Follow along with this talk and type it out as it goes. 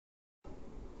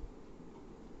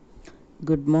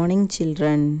Good morning,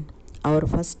 children. Our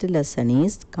first lesson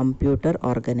is Computer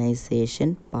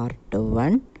Organization Part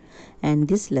 1, and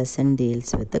this lesson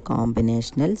deals with the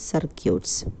combinational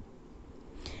circuits.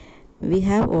 We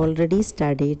have already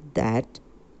studied that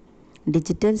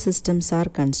digital systems are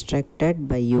constructed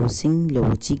by using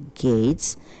logic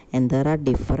gates, and there are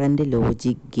different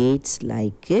logic gates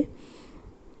like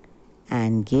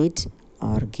AND gate,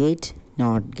 OR gate,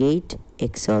 NOT gate,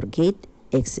 XOR gate,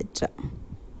 etc.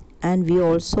 And we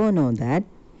also know that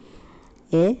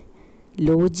a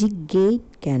logic gate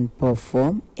can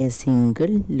perform a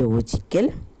single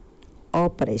logical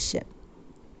operation,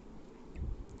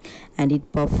 and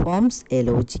it performs a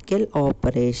logical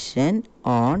operation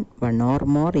on one or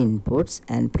more inputs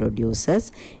and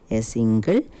produces a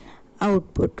single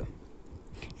output.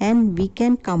 And we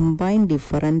can combine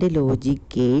different logic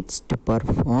gates to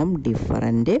perform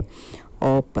different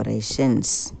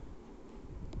operations.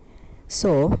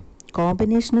 So,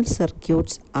 combinational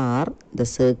circuits are the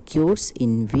circuits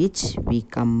in which we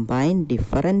combine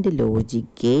different logic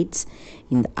gates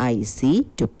in the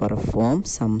IC to perform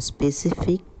some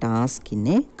specific task in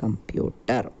a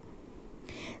computer.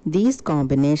 These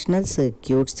combinational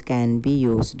circuits can be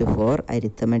used for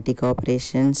arithmetic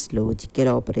operations, logical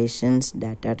operations,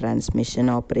 data transmission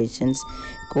operations,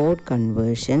 code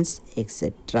conversions,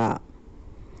 etc.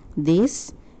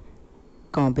 These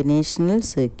combinational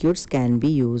circuits can be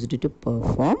used to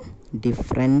perform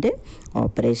different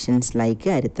operations like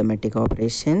arithmetic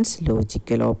operations,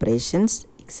 logical operations,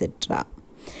 etc.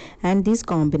 And these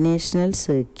combinational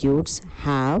circuits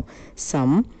have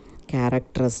some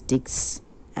characteristics,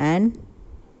 and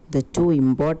the two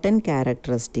important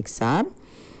characteristics are: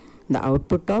 the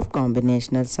output of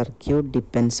combinational circuit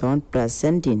depends on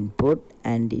present input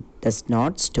and it does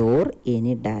not store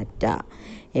any data.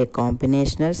 A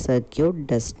combinational circuit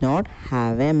does not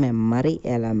have a memory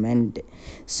element,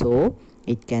 so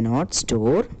it cannot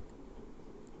store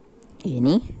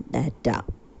any data.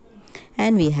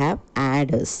 And we have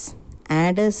adders.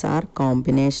 Adders are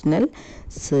combinational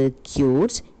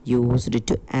circuits used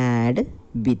to add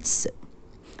bits.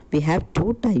 We have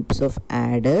two types of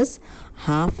adders,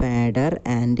 half adder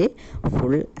and a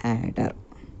full adder.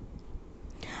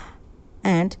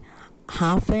 And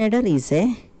half adder is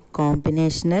a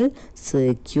combinational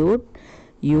circuit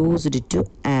used to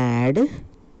add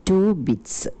 2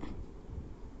 bits.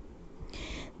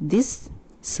 This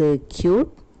circuit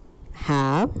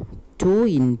have 2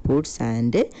 inputs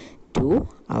and 2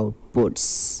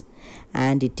 outputs,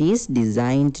 and it is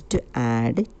designed to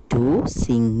add 2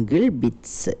 single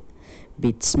bits.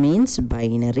 Bits means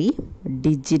binary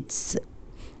digits.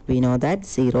 We know that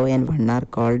 0 and 1 are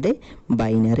called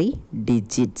binary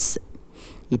digits.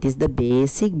 It is the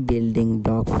basic building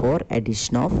block for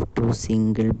addition of 2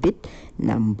 single bit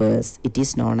numbers. It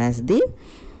is known as the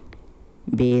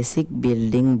basic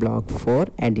building block for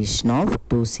addition of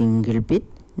 2 single bit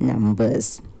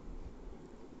numbers.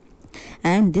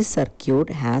 And this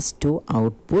circuit has 2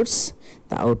 outputs.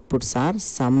 The outputs are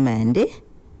sum and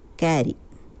carry.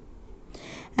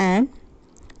 And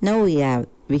now we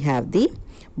have the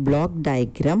block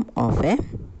diagram of a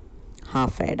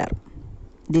half adder.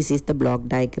 This is the block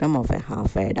diagram of a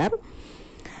half adder,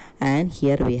 and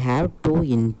here we have 2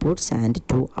 inputs and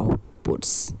 2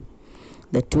 outputs.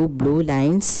 The 2 blue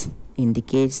lines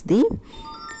indicates the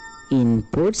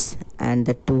inputs and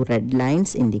the 2 red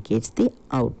lines indicates the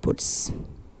outputs.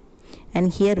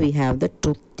 And here we have the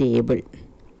truth table.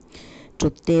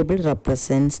 Truth table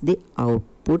represents the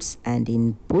outputs and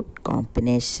input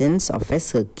combinations of a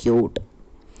circuit.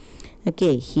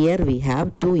 Okay, here we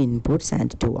have 2 inputs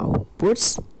and 2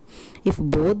 outputs. If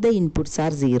both the inputs are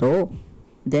 0,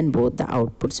 then both the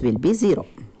outputs will be 0.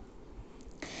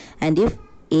 And if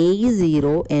A is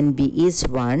 0 and B is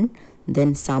 1,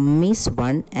 then sum is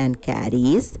 1 and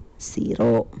carry is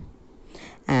 0.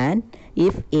 And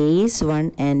if A is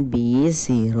 1 and B is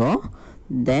 0,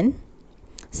 then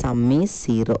sum is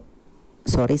 1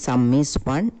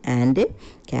 and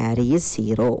carry is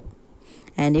 0.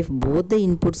 And if both the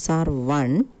inputs are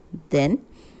 1, then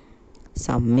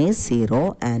sum is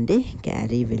 0 and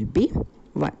carry will be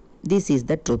 1. This is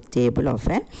the truth table of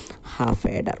a half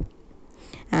adder.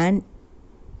 And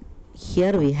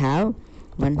here we have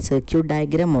one circuit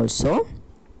diagram also,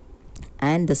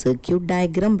 and the circuit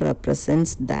diagram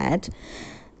represents that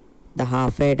the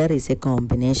half adder is a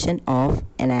combination of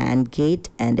an AND gate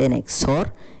and an XOR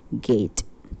gate.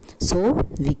 So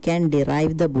we can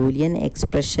derive the Boolean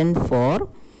expression for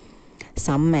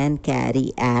sum and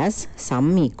carry as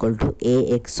sum equal to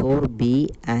A XOR B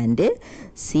and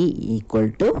C equal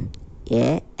to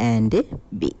A and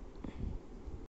B.